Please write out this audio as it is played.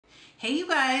Hey you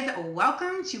guys,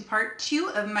 welcome to part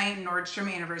 2 of my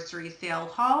Nordstrom anniversary sale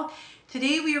haul.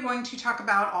 Today we are going to talk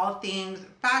about all things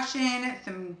fashion,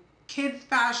 some kids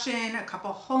fashion, a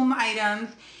couple home items.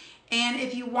 And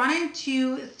if you wanted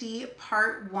to see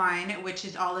part 1, which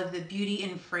is all of the beauty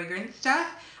and fragrance stuff,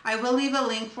 I will leave a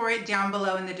link for it down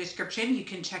below in the description. You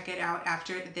can check it out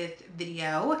after this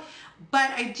video. But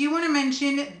I do want to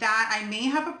mention that I may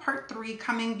have a part 3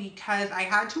 coming because I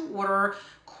had to order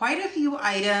quite a few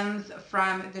items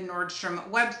from the Nordstrom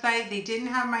website. They didn't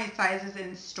have my sizes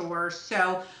in store.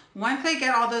 So once I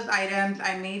get all those items,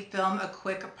 I may film a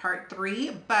quick part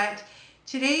 3. But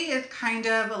today is kind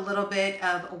of a little bit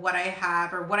of what I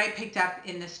have or what I picked up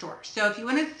in the store. So if you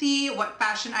want to see what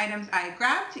fashion items I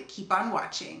grabbed, keep on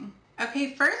watching.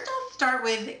 Okay, first I'll start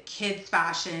with kids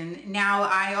fashion. Now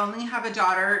I only have a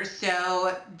daughter,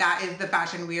 so that is the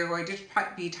fashion we are going to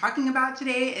be talking about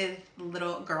today is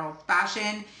little girls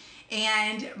fashion.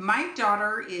 And my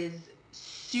daughter is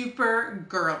super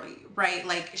girly, right?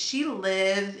 Like she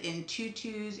lives in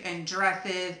tutus and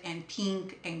dresses and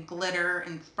pink and glitter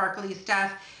and sparkly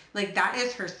stuff. Like that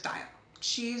is her style.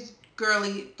 She's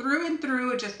girly through and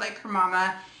through, just like her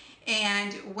mama.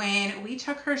 And when we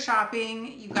took her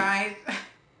shopping, you guys,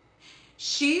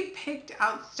 she picked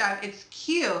out stuff. It's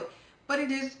cute, but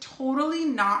it is totally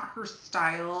not her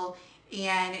style.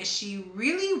 And she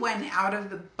really went out of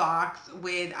the box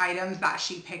with items that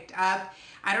she picked up.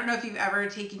 I don't know if you've ever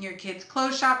taken your kids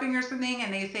clothes shopping or something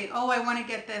and they say, oh, I want to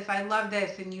get this, I love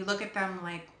this. And you look at them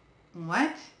like,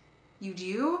 what? You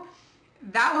do?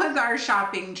 That was our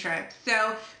shopping trip.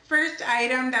 So first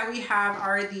item that we have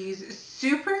are these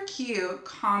super cute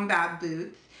combat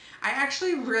boots. I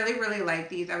actually really like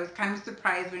these. I was kind of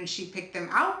surprised when she picked them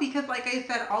out because like I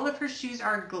said, all of her shoes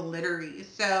are glittery.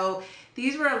 So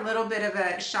these were a little bit of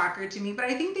a shocker to me, but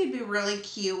I think they'd be really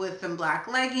cute with some black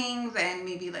leggings and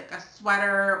maybe like a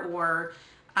sweater, or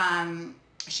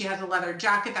she has a leather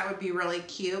jacket that would be really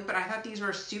cute. But I thought these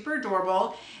were super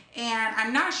adorable. And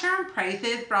I'm not sure on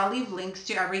prices, but I'll leave links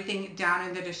to everything down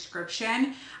in the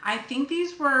description. I think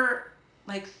these were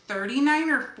like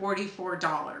 $39 or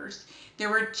 $44. There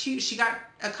were two, she got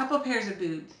a couple pairs of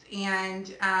boots,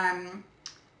 and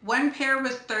one pair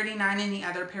was $39 and the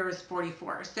other pair was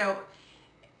 $44. So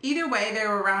either way, they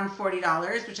were around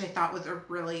 $40, which I thought was a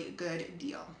really good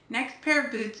deal. Next pair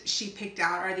of boots she picked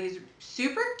out are these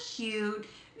super cute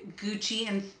Gucci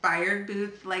inspired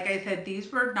boots. Like I said,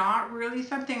 these were not really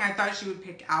something I thought she would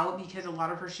pick out because a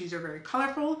lot of her shoes are very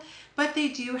colorful, but they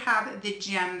do have the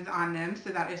gems on them, so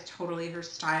that is totally her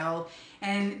style.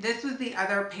 And this was the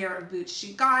other pair of boots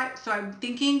she got, so I'm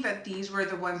thinking that these were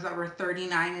the ones that were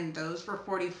 $39 and those were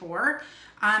 $44.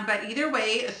 But either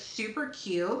way, super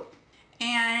cute.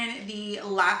 And the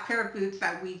last pair of boots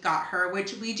that we got her,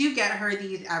 which we do get her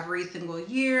these every single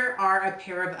year, are a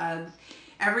pair of Uggs.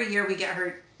 Every year we get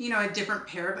her, you know, a different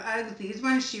pair of Uggs. These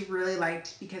ones she really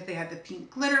liked because they had the pink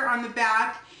glitter on the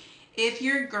back. If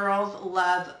your girls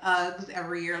love Uggs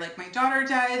every year like my daughter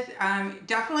does,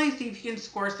 definitely see if you can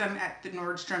score some at the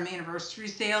Nordstrom anniversary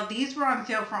sale. These were on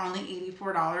sale for only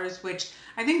 $84, which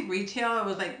I think retail it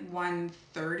was like $130,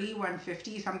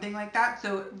 $150, something like that.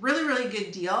 So really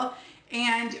good deal.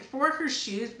 And for her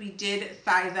shoes, we did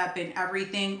size up in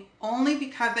everything only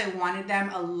because I wanted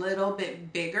them a little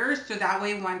bit bigger. So that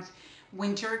way, once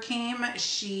winter came,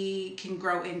 she can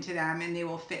grow into them and they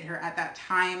will fit her at that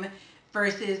time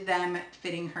versus them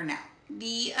fitting her now.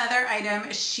 The other item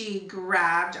she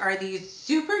grabbed are these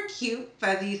super cute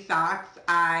fuzzy socks.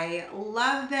 I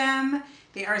love them.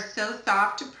 They are so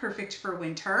soft, perfect for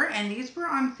winter. And these were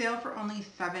on sale for only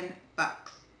 $7.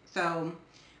 So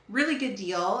really good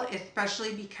deal,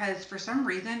 especially because for some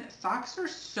reason socks are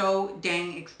so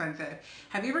dang expensive.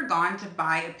 Have you ever gone to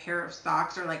buy a pair of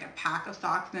socks or like a pack of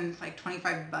socks and it's like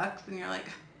 25 bucks and you're like,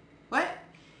 what?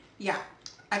 Yeah,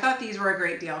 I thought these were a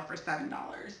great deal for $7.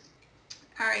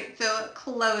 All right, so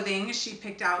clothing, she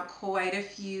picked out quite a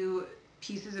few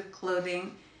pieces of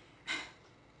clothing.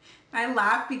 I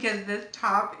laugh because this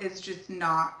top is just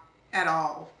not at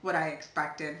all what I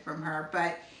expected from her,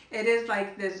 but it is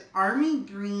like this army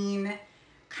green,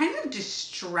 kind of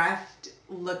distressed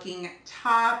looking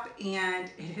top, and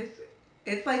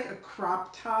it's like a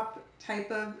crop top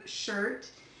type of shirt,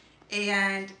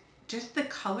 and just the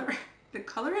color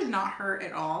is not her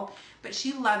at all, but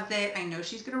she loves it. I know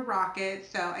she's gonna rock it,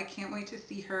 so I can't wait to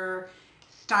see her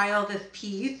style this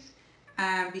piece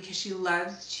because she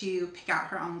loves to pick out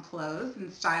her own clothes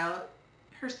and style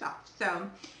herself. So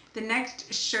the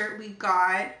next shirt we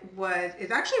got is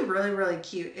actually really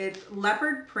cute. It's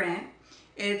leopard print.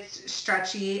 It's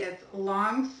stretchy, it's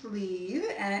long sleeve,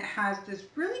 and it has this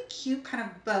really cute kind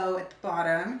of bow at the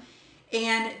bottom.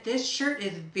 And this shirt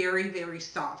is very, very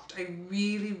soft. I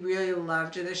really, really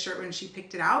loved this shirt when she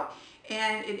picked it out.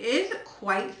 And it is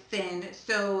quite thin.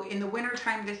 So in the winter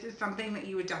time, this is something that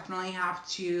you would definitely have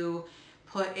to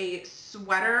put a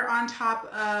sweater on top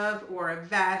of, or a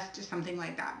vest, something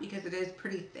like that, because it is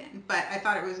pretty thin. But I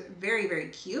thought it was very, very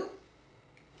cute.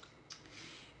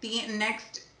 The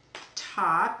next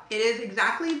top, it is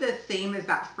exactly the same as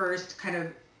that first kind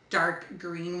of dark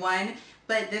green one,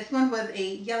 but this one was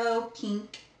a yellow,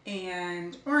 pink,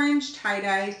 and orange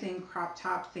tie-dye, same crop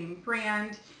top, same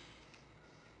brand.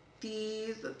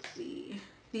 These, let's see,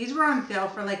 these were on sale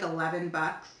for like 11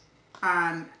 bucks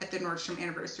at the Nordstrom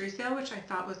anniversary sale, which I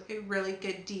thought was a really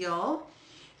good deal.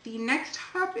 The next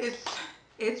top is,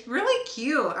 it's really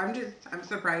cute. I'm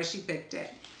surprised she picked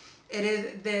it. It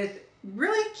is this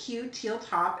really cute teal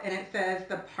top, and it says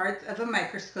the parts of a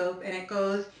microscope, and it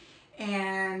goes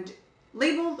and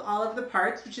labels all of the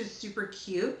parts, which is super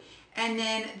cute. And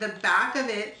then the back of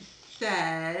it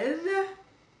says,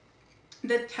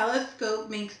 the telescope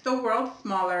makes the world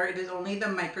smaller. It is only the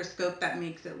microscope that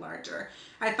makes it larger.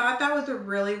 I thought that was a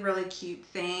really, really cute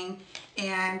thing.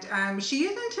 And she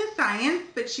is into science,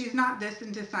 but she's not this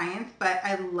into science. But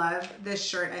I love this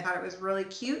shirt. I thought it was really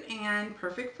cute and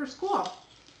perfect for school.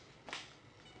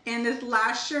 And this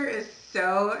last shirt is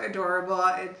so adorable.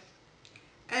 It's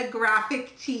a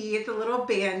graphic tee. It's a little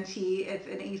band tee. It's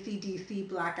an AC/DC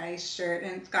black ice shirt,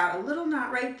 and it's got a little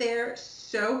knot right there.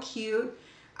 So cute.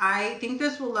 I think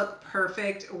this will look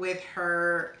perfect with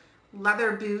her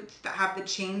leather boots that have the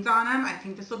chains on them. I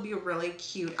think this will be a really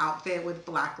cute outfit with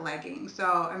black leggings. So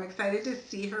I'm excited to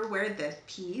see her wear this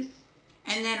piece.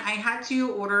 And then I had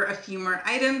to order a few more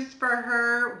items for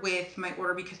her with my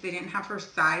order because they didn't have her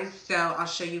size. So I'll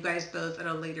show you guys those at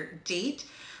a later date.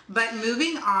 But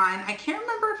moving on, I can't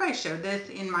remember if I showed this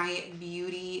in my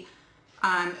beauty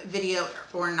video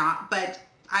or not, but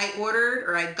I ordered,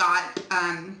 or I got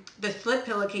the slip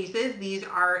pillowcases. These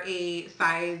are a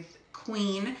size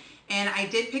queen, and I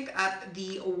did pick up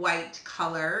the white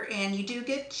color, and you do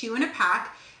get 2 in a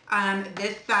pack.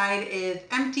 This side is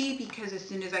empty because as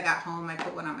soon as I got home, I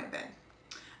put one on my bed.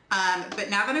 But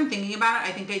now that I'm thinking about it,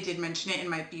 I think I did mention it in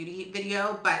my beauty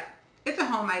video, but it's a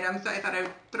home item, so I thought I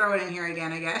would throw it in here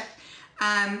again, I guess.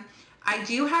 I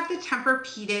do have the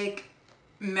Tempur-Pedic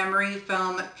memory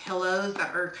foam pillows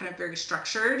that are kind of very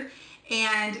structured,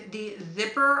 and the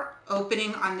zipper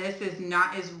opening on this is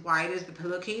not as wide as the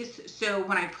pillowcase. So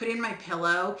when I put in my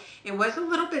pillow, it was a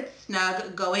little bit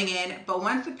snug going in, but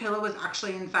once the pillow was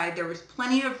actually inside, there was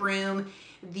plenty of room.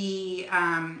 The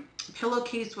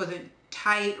pillowcase wasn't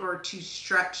tight or too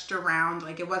stretched around,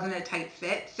 like it wasn't a tight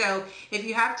fit. So if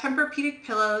you have Tempur-Pedic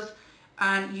pillows,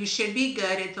 you should be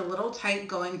good. It's a little tight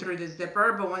going through the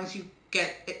zipper, but once you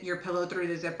get your pillow through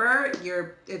the zipper,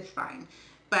 it's fine.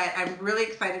 But I'm really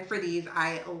excited for these.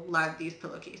 I love these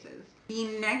pillowcases.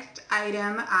 The next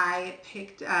item I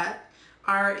picked up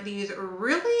are these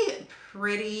really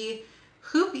pretty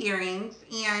hoop earrings,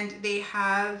 and they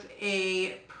have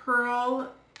a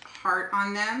pearl heart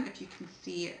on them. If you can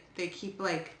see, they keep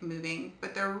like moving,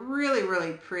 but they're really,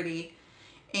 really pretty.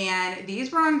 And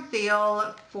these were on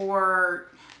sale for,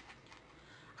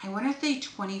 I want to say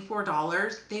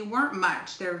 $24. They weren't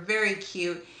much. They're very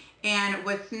cute. And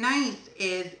what's nice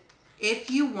is if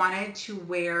you wanted to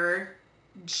wear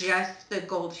just the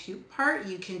gold hoop part,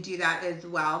 you can do that as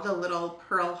well. The little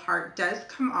pearl heart does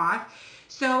come off.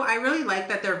 So I really like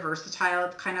that they're versatile.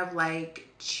 It's kind of like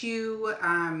two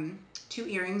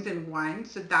earrings in one.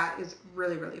 So that is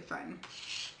really, really fun.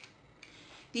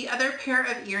 The other pair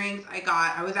of earrings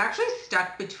I was actually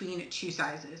stuck between 2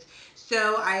 sizes.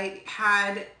 So I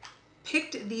had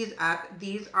picked these up.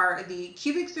 These are the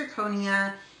cubic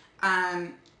zirconia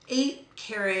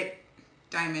 8-carat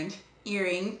diamond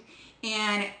earrings.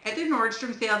 And at the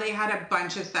Nordstrom sale, they had a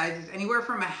bunch of sizes, anywhere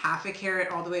from a 1/2 carat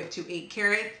all the way up to 8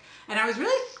 carats. And I was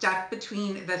really stuck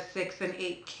between the 6 and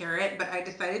 8 carat, but I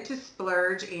decided to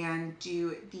splurge and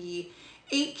do the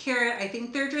 8 carat. I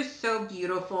think they're just so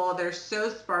beautiful. They're so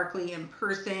sparkly in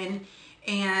person,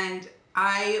 and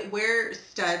I wear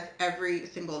studs every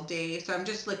single day. So I'm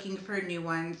just looking for new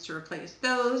ones to replace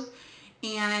those.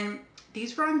 And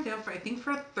these were on sale for, I think,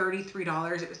 for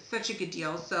 $33. It was such a good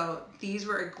deal. So these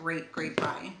were a great, great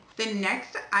buy. The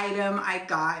next item I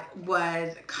got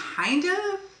was kind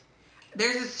of,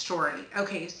 there's a story.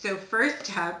 Okay, so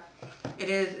first up, it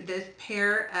is this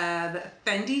pair of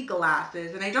Fendi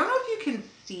glasses. And I don't know if you can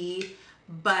see,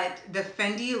 but the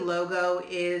Fendi logo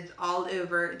is all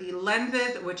over the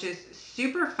lenses, which is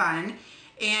super fun.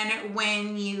 And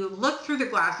when you look through the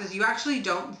glasses, you actually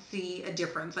don't see a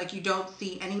difference. Like, you don't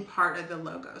see any part of the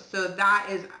logo. So that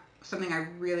is something I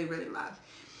really, really love.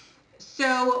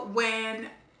 So when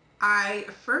I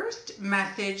first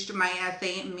messaged my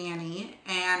SA Manny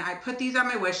and I put these on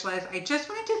my wish list, I just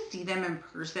wanted to see them in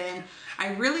person.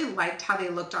 I really liked how they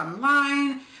looked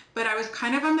online, but I was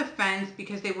kind of on the fence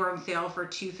because they were on sale for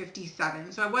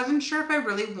 $257. So I wasn't sure if I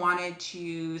really wanted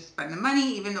to spend the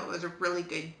money, even though it was a really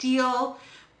good deal.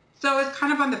 So I was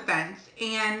kind of on the fence,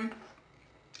 and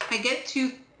I get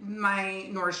to my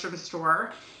Nordstrom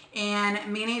store and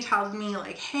Manny tells me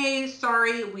like, hey,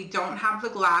 sorry, we don't have the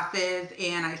glasses,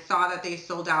 and I saw that they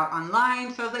sold out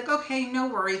online. So I was like, okay, no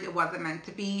worries, it wasn't meant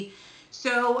to be.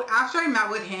 So after I met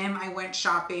with him, I went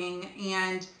shopping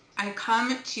and I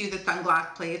come to the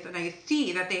sunglass place and I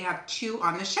see that they have 2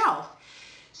 on the shelf.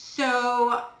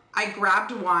 So I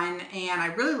grabbed one and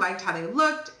I really liked how they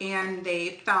looked and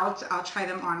they felt. I'll try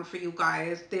them on for you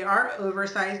guys. They are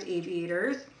oversized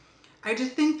aviators. I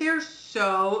just think they're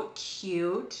so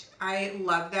cute. I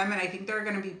love them, and I think they're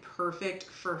going to be perfect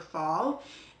for fall.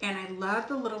 And I love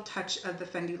the little touch of the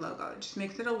Fendi logo. It just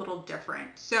makes it a little different.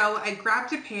 So I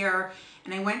grabbed a pair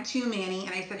and I went to Manny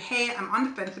and I said, hey, I'm on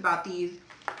the fence about these.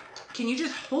 Can you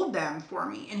just hold them for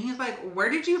me? And he's like,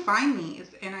 where did you find these?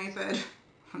 And I said,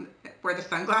 where the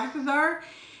sunglasses are.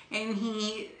 And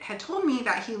he had told me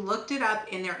that he looked it up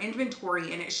in their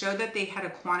inventory and it showed that they had a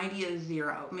quantity of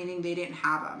 0, meaning they didn't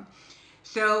have them.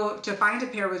 So to find a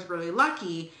pair was really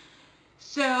lucky.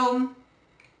 So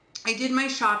I did my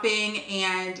shopping,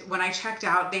 and when I checked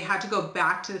out, they had to go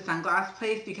back to the sunglass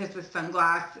place because the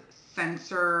sunglass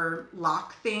sensor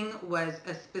lock thing was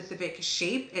a specific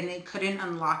shape and they couldn't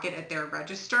unlock it at their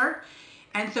register.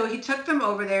 And so he took them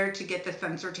over there to get the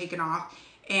sensor taken off.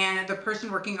 And the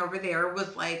person working over there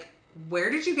was like, where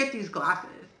did you get these glasses?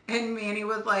 And Manny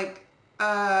was like,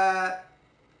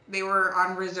 they were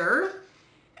on reserve.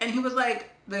 And he was like,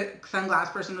 the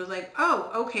sunglass person was like,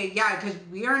 oh, okay, yeah, because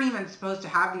we aren't even supposed to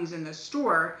have these in the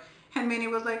store. And Manny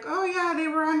was like, oh yeah, they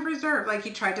were on reserve. Like,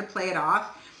 he tried to play it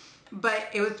off. But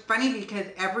it was funny because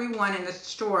everyone in the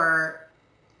store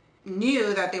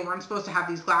knew that they weren't supposed to have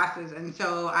these glasses, and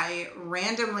so I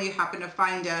randomly happened to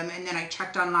find them, and then I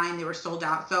checked online, they were sold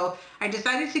out. So I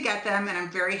decided to get them, and I'm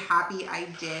very happy I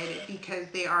did because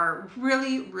they are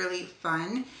really, really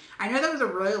fun. I know that was a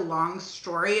really long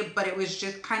story, but it was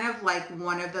just kind of like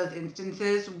one of those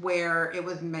instances where it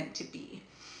was meant to be.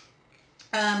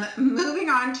 Moving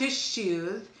on to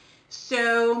shoes.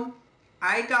 So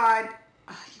I got,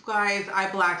 you guys, I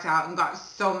blacked out and got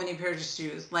so many pairs of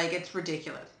shoes. Like, it's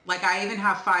ridiculous. Like, I even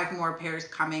have 5 more pairs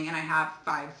coming, and I have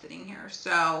 5 sitting here.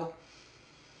 So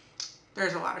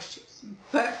there's a lot of shoes.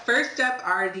 But first up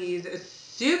are these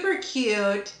super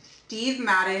cute Steve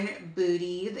Madden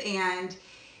booties, and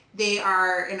they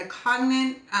are in a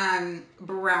cognate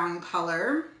brown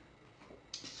color.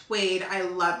 Suede, I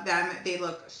love them. They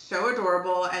look so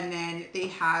adorable. And then they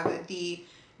have the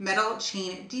metal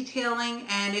chain detailing,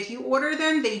 and if you order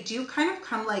them, they do kind of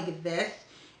come like this,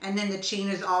 and then the chain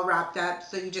is all wrapped up,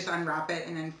 so you just unwrap it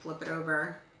and then flip it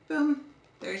over. Boom,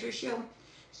 there's your shoe.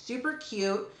 Super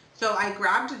cute. So I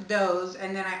grabbed those,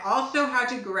 and then I also had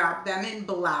to grab them in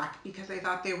black because I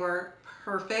thought they were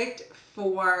perfect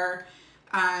for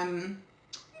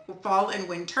fall and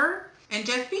winter. And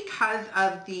just because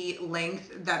of the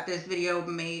length that this video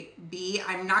may be,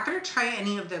 I'm not going to try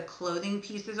any of the clothing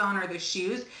pieces on or the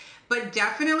shoes, but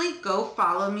definitely go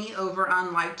follow me over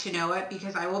on Like to Know It,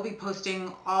 because I will be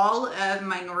posting all of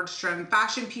my Nordstrom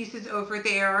fashion pieces over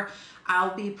there.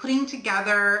 I'll be putting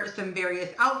together some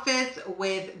various outfits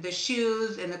with the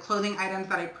shoes and the clothing items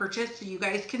that I purchased, so you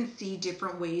guys can see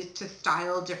different ways to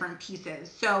style different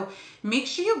pieces. So make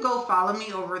sure you go follow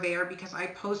me over there because I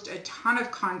post a ton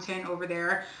of content over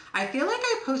there. I feel like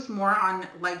I post more on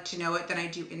Like to Know It than I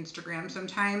do Instagram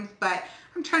sometimes, but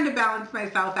I'm trying to balance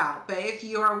myself out. But if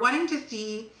you are wanting to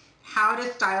see how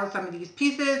to style some of these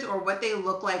pieces or what they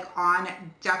look like on,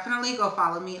 definitely go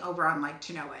follow me over on Like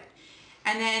to Know It.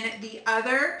 And then the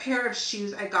other pair of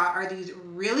shoes I got are these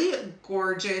really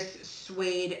gorgeous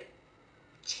suede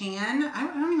tan. I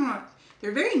don't even know.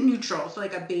 They're very neutral, so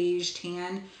like a beige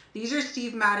tan. These are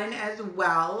Steve Madden as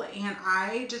well, and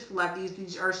I just love these.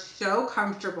 These are so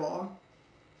comfortable.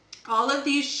 All of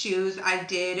these shoes, I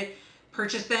did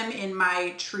purchase them in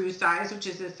my true size, which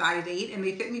is a size 8, and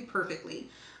they fit me perfectly.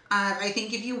 I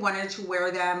think if you wanted to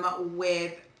wear them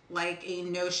with like a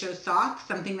no-show sock,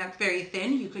 something that's very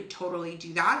thin, you could totally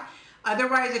do that.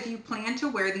 Otherwise, if you plan to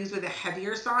wear these with a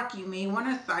heavier sock, you may want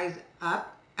to size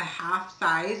up a half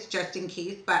size just in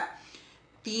case. But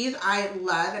these I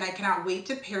love, and I cannot wait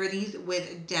to pair these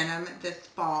with denim this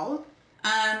fall.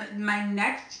 My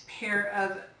next pair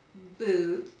of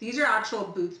boots, these are actual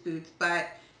boots, but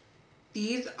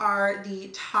These are the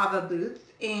Tava boots,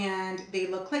 and they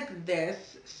look like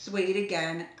this, suede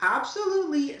again,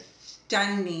 absolutely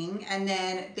stunning. And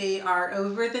then they are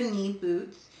over the knee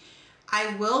boots.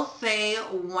 I will say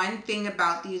one thing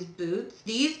about these boots.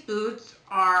 These boots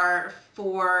are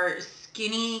for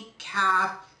skinny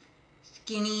calf,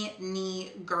 skinny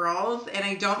knee girls, and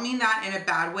I don't mean that in a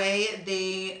bad way.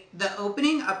 The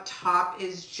opening up top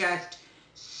is just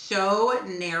so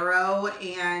narrow,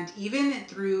 and even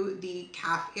through the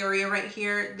calf area right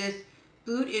here, this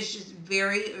boot is just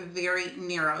very, very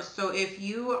narrow. So if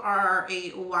you are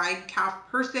a wide calf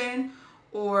person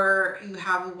or you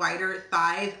have wider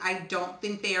thighs, I don't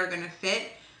think they are going to fit.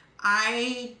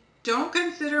 I don't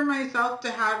consider myself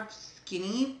to have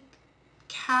skinny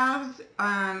calves,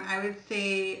 I would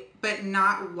say, but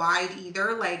not wide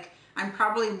either. Like, I'm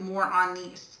probably more on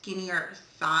the skinnier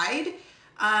side.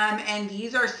 And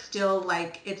these are still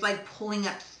like, it's like pulling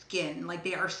up skin, like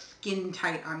they are skin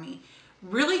tight on me.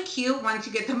 Really cute once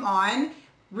you get them on,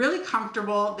 really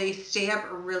comfortable. They stay up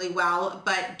really well,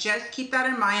 but just keep that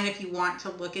in mind if you want to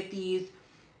look at these.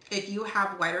 If you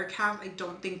have wider calves, I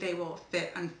don't think they will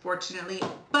fit, unfortunately,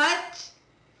 but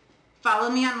follow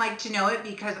me on Like to Know It,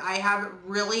 because I have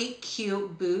really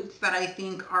cute boots that I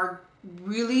think are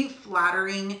really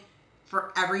flattering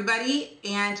for everybody.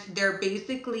 And they're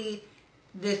basically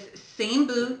this same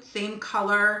boot, same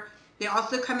color. They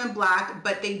also come in black,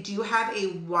 but they do have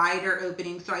a wider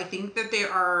opening. So I think that they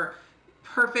are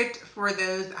perfect for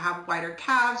those that have wider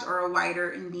calves or a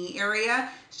wider knee area.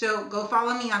 So go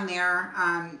follow me on there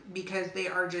because they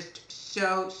are just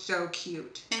so, so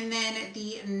cute. And then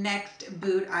the next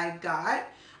boot I got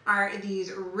are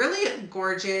these really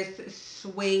gorgeous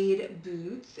suede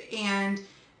boots. And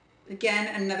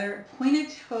again, another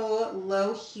pointed toe,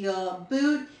 low heel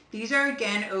boot. These are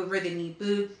again over the knee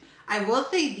boots. I will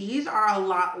say these are a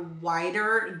lot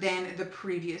wider than the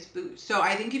previous boots. So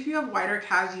I think if you have wider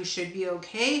calves, you should be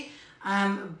okay.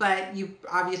 But you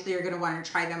obviously are going to want to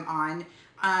try them on.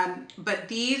 But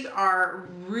these are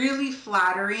really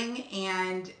flattering,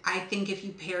 and I think if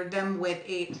you paired them with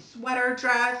a sweater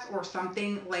dress or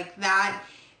something like that,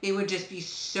 they would just be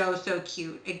so, so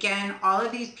cute. Again, all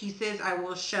of these pieces I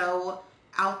will show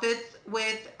outfits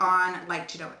with on Like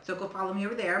to Know It. So go follow me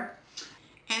over there.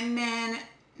 And then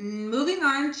moving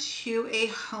on to a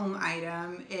home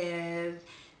item is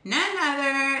none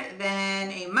other than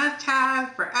a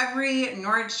must-have for every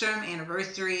Nordstrom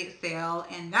anniversary sale,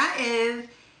 and that is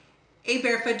a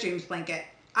Barefoot Dreams blanket.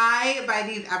 I buy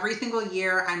these every single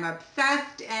year. I'm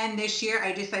obsessed, and this year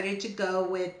I decided to go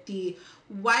with the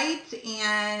white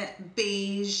and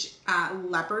beige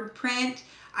leopard print.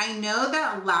 I know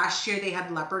that last year they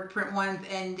had leopard print ones,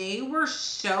 and they were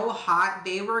so hot.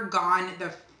 They were gone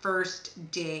the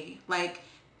first day. Like,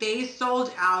 they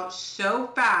sold out so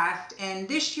fast, and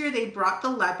this year they brought the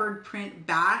leopard print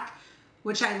back,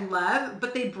 which I love,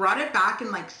 but they brought it back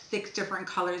in like 6 different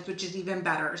colors, which is even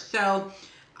better. So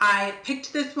I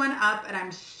picked this one up, and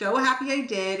I'm so happy I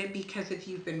did, because if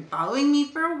you've been following me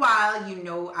for a while, you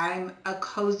know I'm a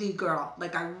cozy girl.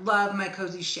 Like, I love my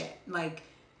cozy shit. Like,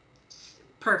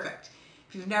 perfect.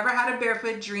 If you've never had a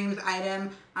Barefoot Dreams item,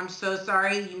 I'm so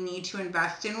sorry. You need to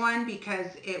invest in one, because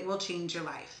it will change your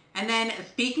life. And then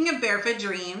speaking of Barefoot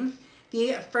Dreams,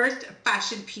 the first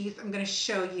fashion piece I'm going to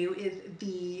show you is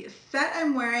the set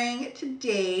I'm wearing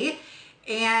today.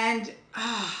 And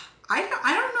I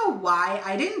don't know why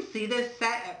I didn't see this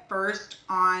set at first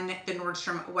on the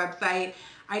Nordstrom website.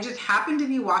 I just happened to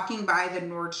be walking by the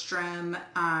Nordstrom,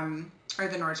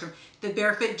 the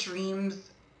Barefoot Dreams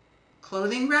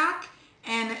clothing rack,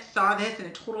 and saw this, and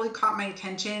it totally caught my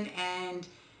attention, and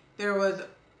there was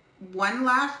one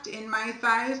left in my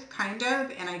size, kind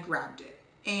of, and I grabbed it,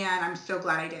 and I'm so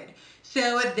glad I did.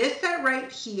 So this set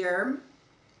right here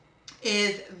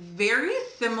is very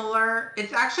similar.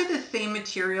 It's actually the same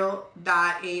material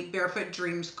that a Barefoot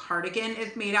Dreams cardigan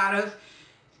is made out of.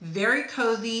 Very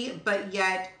cozy, but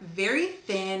yet very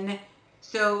thin,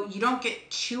 so you don't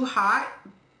get too hot,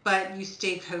 but you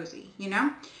stay cozy, you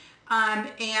know?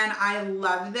 And I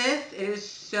love this. It is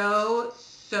so,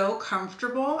 so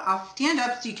comfortable. I'll stand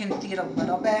up so you can see it a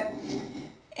little bit.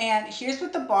 And here's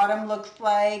what the bottom looks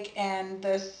like, and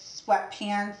the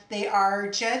sweatpants. They are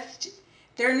just,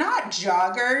 they're not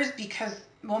joggers, because,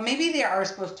 well, maybe they are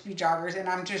supposed to be joggers and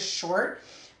I'm just short,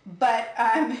 but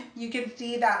you can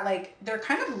see that, like, they're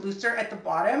kind of looser at the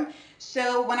bottom.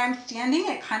 So when I'm standing,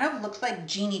 it kind of looks like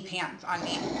genie pants on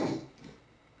me.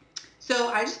 So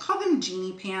I just call them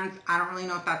genie pants. I don't really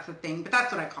know if that's the thing, but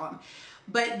that's what I call them.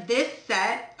 But this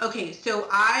set, okay, so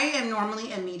I am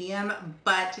normally a medium,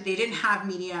 but they didn't have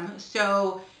medium.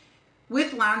 So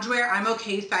With loungewear, I'm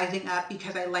okay sizing up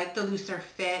because I like the looser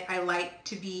fit. I like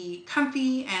to be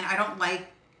comfy and I don't like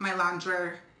my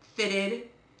loungewear fitted,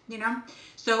 you know?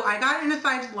 So I got in a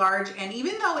size large, and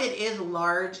even though it is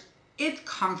large, it's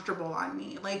comfortable on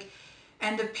me. Like,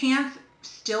 and the pants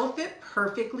still fit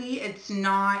perfectly. It's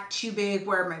not too big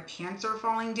where my pants are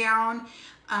falling down.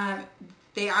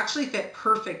 They actually fit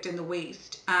perfect in the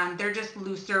waist. They're just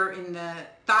looser in the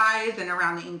thighs and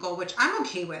around the ankle, which I'm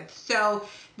okay with. So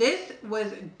this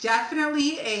was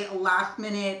definitely a last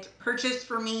minute purchase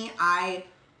for me. I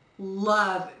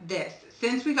love this.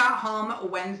 Since we got home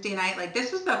Wednesday night, like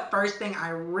this was the first thing I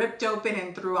ripped open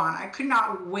and threw on. I could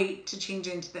not wait to change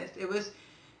into this. It was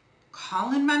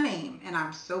calling my name, and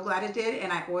I'm so glad it did.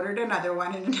 And I ordered another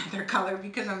one in another color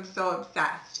because I'm so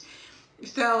obsessed.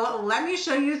 So let me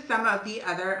show you some of the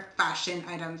other fashion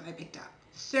items I picked up.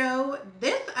 So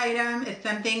this item is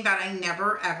something that I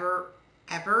never,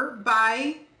 ever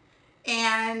buy,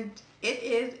 and it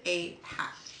is a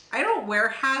hat. I don't wear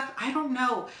hats. I don't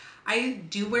know. I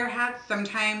do wear hats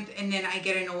sometimes, and then I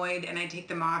get annoyed and I take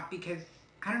them off because,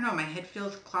 I don't know, my head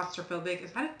feels claustrophobic.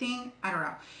 Is that a thing? I don't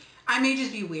know. I may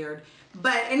just be weird.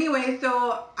 But anyway,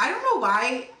 so I don't know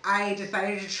why I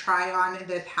decided to try on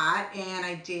this hat, and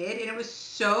I did, and it was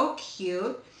so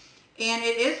cute. And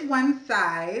it is one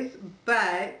size,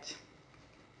 but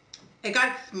it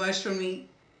got smushed when we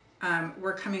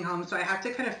were coming home, so I have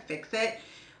to kind of fix it.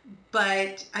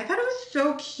 But I thought it was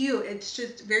so cute. It's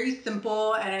just very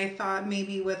simple, and I thought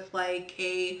maybe with like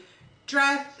a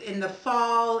dress in the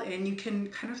fall, and you can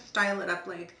kind of style it up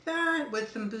like that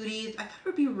with some booties. I thought it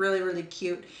would be really, really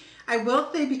cute. I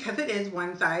will say, because it is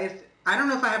one size, I don't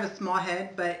know if I have a small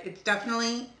head, but it's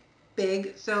definitely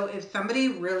big. So if somebody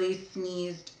really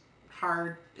sneezed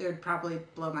hard, it would probably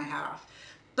blow my hat off.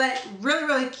 But really,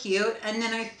 really cute. And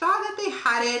then I saw that they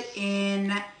had it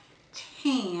in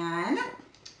tan.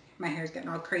 My hair's getting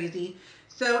all crazy.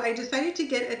 So I decided to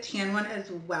get a tan one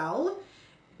as well.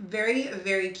 Very,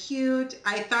 very cute.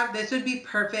 I thought this would be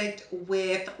perfect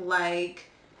with like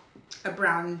a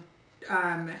brown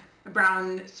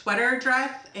sweater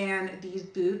dress and these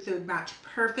boots. It would match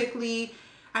perfectly.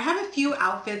 I have a few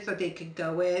outfits that they could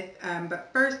go with, but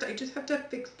first I just have to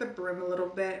fix the brim a little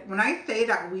bit. When I say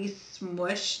that we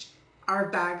smushed our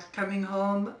bags coming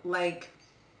home, like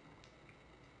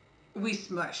we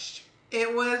smushed.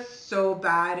 It was so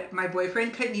bad. My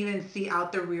boyfriend couldn't even see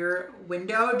out the rear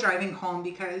window driving home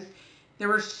because there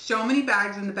were so many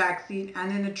bags in the back seat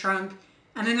and in the trunk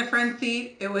and in the front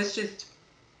seat. It was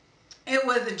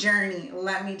a journey,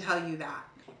 let me tell you that.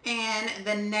 And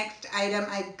the next item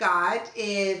I got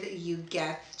is, you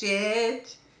guessed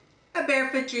it, a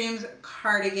Barefoot Dreams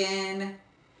cardigan.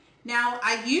 Now,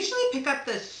 I usually pick up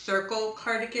the circle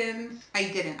cardigans. I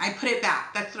didn't. I put it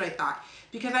back. That's what I thought,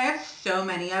 because I have so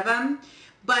many of them.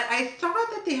 But I saw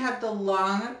that they have the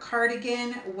long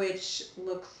cardigan, which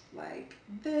looks like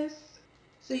this.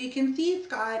 So you can see it's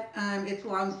got, it's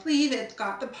long sleeve, it's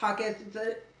got the pockets,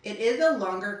 it is a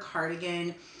longer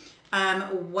cardigan.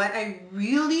 What I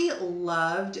really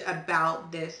loved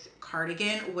about this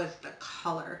cardigan was the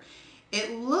color.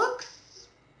 It looks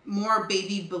more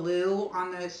baby blue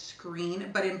on the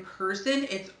screen, but in person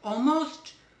it's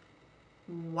almost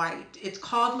white. It's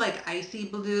called like icy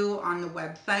blue on the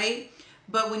website,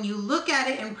 but when you look at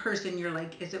it in person, you're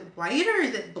like, is it white or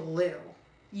is it blue?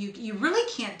 You really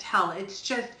can't tell. It's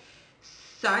just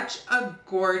such a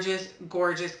gorgeous,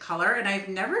 gorgeous color, and I've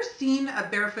never seen a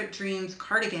Barefoot Dreams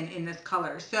cardigan in this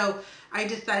color. So I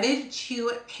decided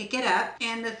to pick it up,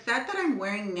 and the set that I'm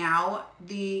wearing now,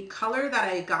 the color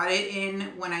that I got it in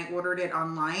when I ordered it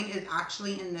online is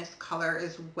actually in this color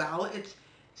as well. It's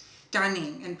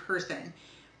stunning in person.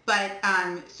 But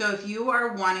so if you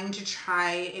are wanting to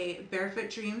try a Barefoot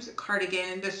Dreams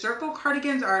cardigan, the circle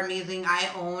cardigans are amazing. I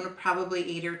own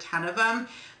probably 8 or 10 of them,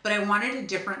 but I wanted a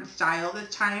different style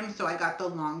this time, so I got the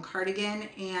long cardigan,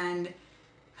 and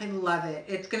I love it.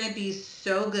 It's going to be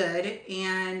so good,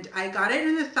 and I got it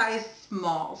in a size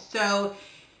small. So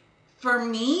for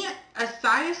me, a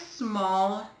size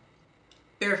small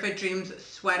Barefoot Dreams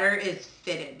sweater is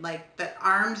fitted. Like, the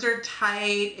arms are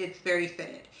tight, it's very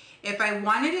fitted. If I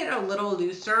wanted it a little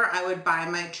looser, I would buy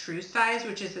my true size,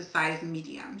 which is a size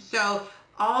medium. So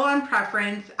all on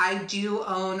preference. I do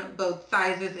own both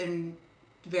sizes in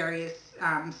various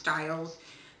styles.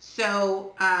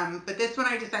 So, but this one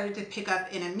I decided to pick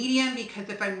up in a medium because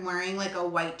if I'm wearing like a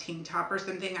white tank top or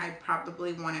something, I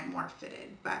probably want it more fitted.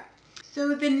 But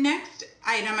so the next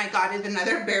item I got is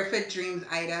another Barefoot Dreams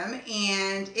item,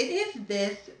 and it is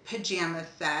this pajama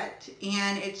set,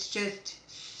 and it's just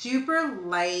super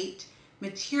light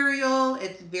material.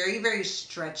 It's very, very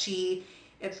stretchy,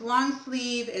 It's long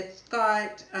sleeve. It's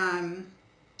got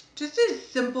just a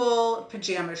simple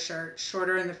pajama shirt,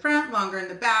 shorter in the front, longer in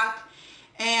the back.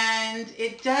 And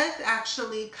it does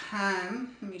actually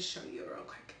come, let me show you real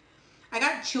quick. I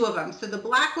got 2 of them. So the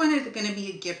black one is going to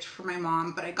be a gift for my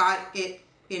mom, but I got it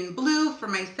in blue for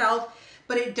myself.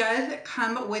 But it does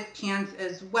come with pants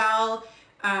as well.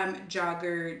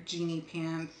 Jogger jeanie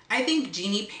pants. I think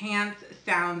jeanie pants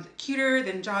sounds cuter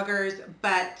than joggers,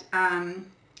 but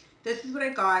this is what I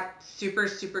got. Super,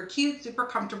 super cute, super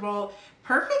comfortable.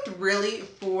 Perfect really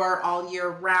for all year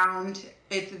round.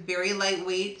 It's very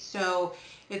lightweight, so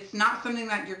it's not something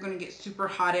that you're going to get super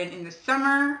hot in the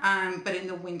summer, but in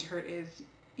the winter it is,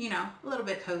 you know, a little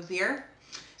bit cozier.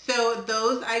 So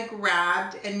those I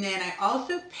grabbed, and then I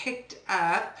also picked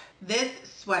up this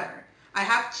sweater. I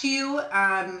have to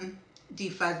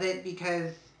defuzz it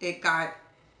because it got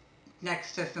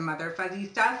next to some other fuzzy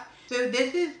stuff. So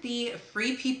this is the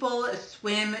Free People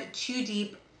Swim 2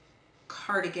 Deep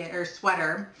cardigan or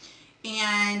sweater,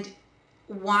 and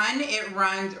one, it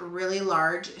runs really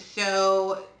large,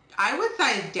 so I would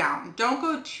size down. Don't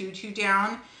go too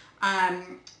down,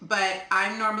 but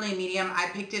I'm normally a medium. I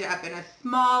picked it up in a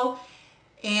small,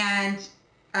 and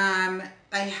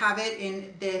I have it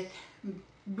in this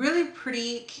really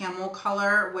pretty camel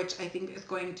color, which I think is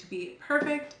going to be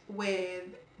perfect with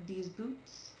these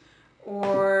boots,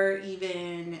 or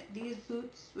even these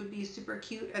boots would be super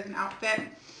cute as an outfit.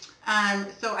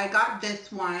 So I got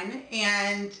this one,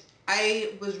 and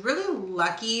I was really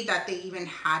lucky that they even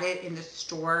had it in the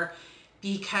store,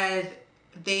 because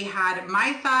they had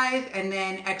my size and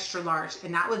then extra large,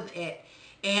 and that was it.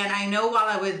 And I know while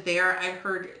I was there, I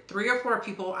heard 3 or 4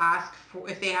 people ask for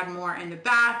if they had more in the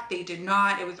back. They did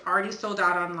not. It was already sold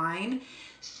out online.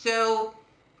 So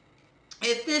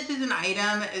if this is an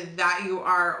item that you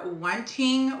are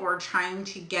wanting or trying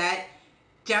to get,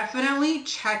 definitely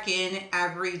check in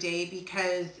every day,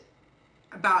 because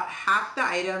about half the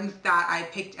items that I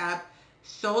picked up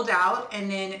sold out.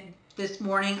 And then this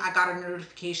morning I got a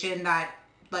notification that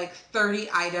like 30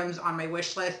 items on my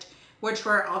wish list, which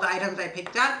were all the items I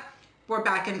picked up, were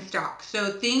back in stock. So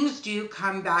things do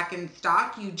come back in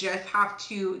stock. You just have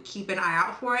to keep an eye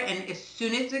out for it. And as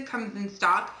soon as it comes in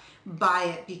stock,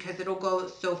 buy it, because it'll go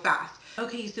so fast.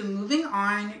 Okay, so moving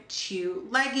on to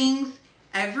leggings.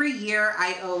 Every year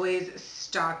I always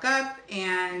stock up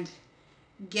and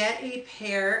get a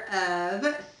pair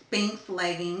of Spanx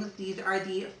leggings. These are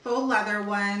the faux leather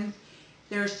ones.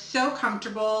 They're so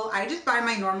comfortable. I just buy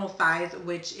my normal size,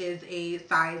 which is a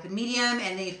size medium,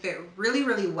 and they fit really,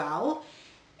 really well.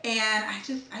 And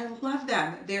I love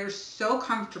them. They're so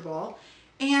comfortable,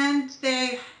 and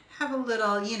they have a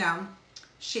little, you know,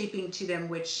 shaping to them,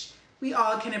 which we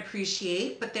all can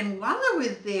appreciate. But then while I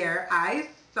was there, I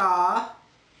saw,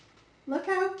 look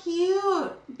how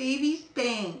cute, baby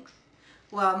Spanx.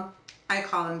 Well, I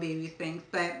call them baby Spanx,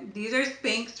 but these are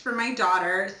Spanx for my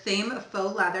daughter. Same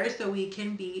faux leather, so we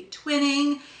can be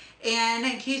twinning. And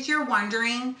in case you're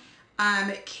wondering,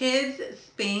 kids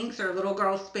Spanx or little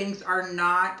girl Spanx are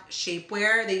not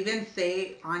shapewear. They even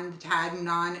say on the tag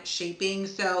non-shaping.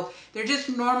 So they're just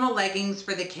normal leggings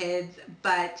for the kids,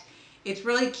 but it's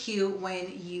really cute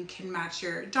when you can match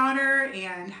your daughter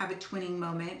and have a twinning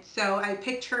moment. So I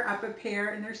picked her up a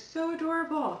pair, and they're so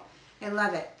adorable. I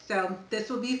love it. So this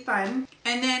will be fun.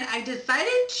 And then I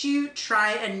decided to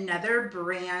try another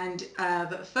brand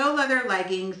of faux leather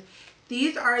leggings.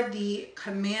 These are the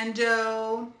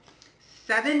Commando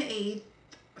 7/8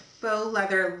 faux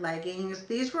leather leggings.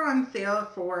 These were on sale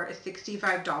for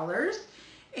 $65,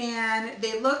 and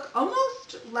they look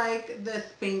almost like the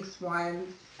Spanx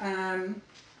ones.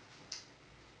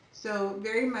 So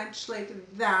very much like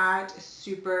that,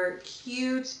 super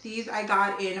cute. These I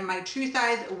got in my true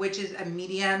size, which is a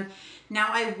medium. Now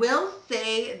I will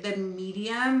say the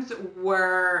mediums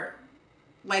were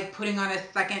like putting on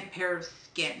a second pair of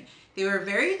skin. They were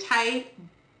very tight.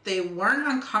 They weren't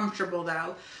uncomfortable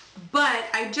though, but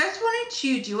I just wanted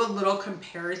to do a little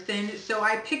comparison. So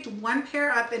I picked one pair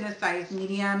up in a size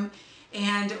medium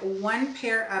and one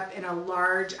pair up in a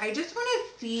large. I just want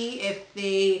to see if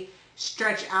they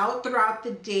stretch out throughout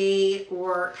the day,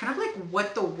 or kind of like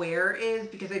what the wear is,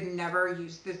 because I've never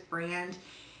used this brand.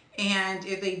 And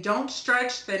if they don't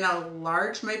stretch, then a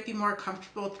large might be more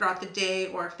comfortable throughout the day,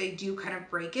 or if they do kind of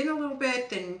break in a little bit,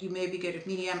 then you may be good with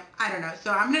medium. I don't know.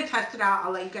 So I'm going to test it out.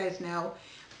 I'll let you guys know.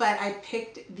 But I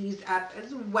picked these up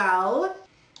as well.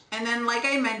 And then like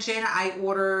I mentioned, I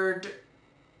ordered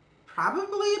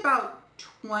probably about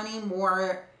 20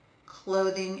 more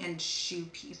clothing and shoe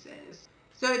pieces.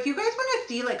 So if you guys want to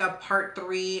see like a part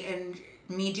 3 and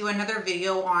me do another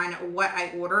video on what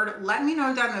I ordered, let me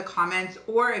know down in the comments,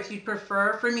 or if you'd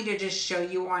prefer for me to just show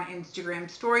you on Instagram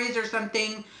stories or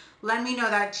something, let me know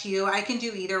that too. I can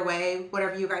do either way,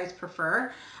 whatever you guys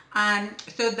prefer.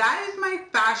 So that is my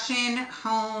fashion,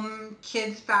 home,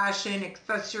 kids fashion,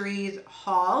 accessories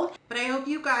haul. But I hope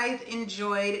you guys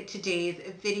enjoyed today's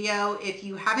video. If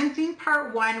you haven't seen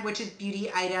part 1, which is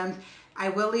beauty items, I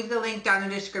will leave the link down in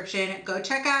the description. Go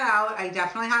check that out. I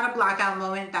definitely had a blackout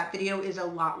moment. That video is a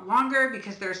lot longer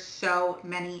because there's so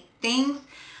many things.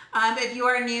 If you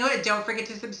are new, don't forget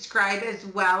to subscribe as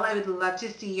well. I would love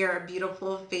to see your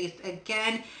beautiful face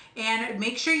again. And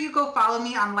make sure you go follow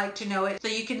me on Like to Know It so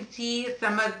you can see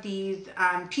some of these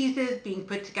pieces being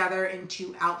put together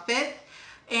into outfits.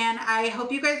 And I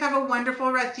hope you guys have a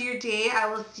wonderful rest of your day. I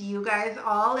will see you guys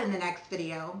all in the next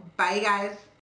video. Bye, guys.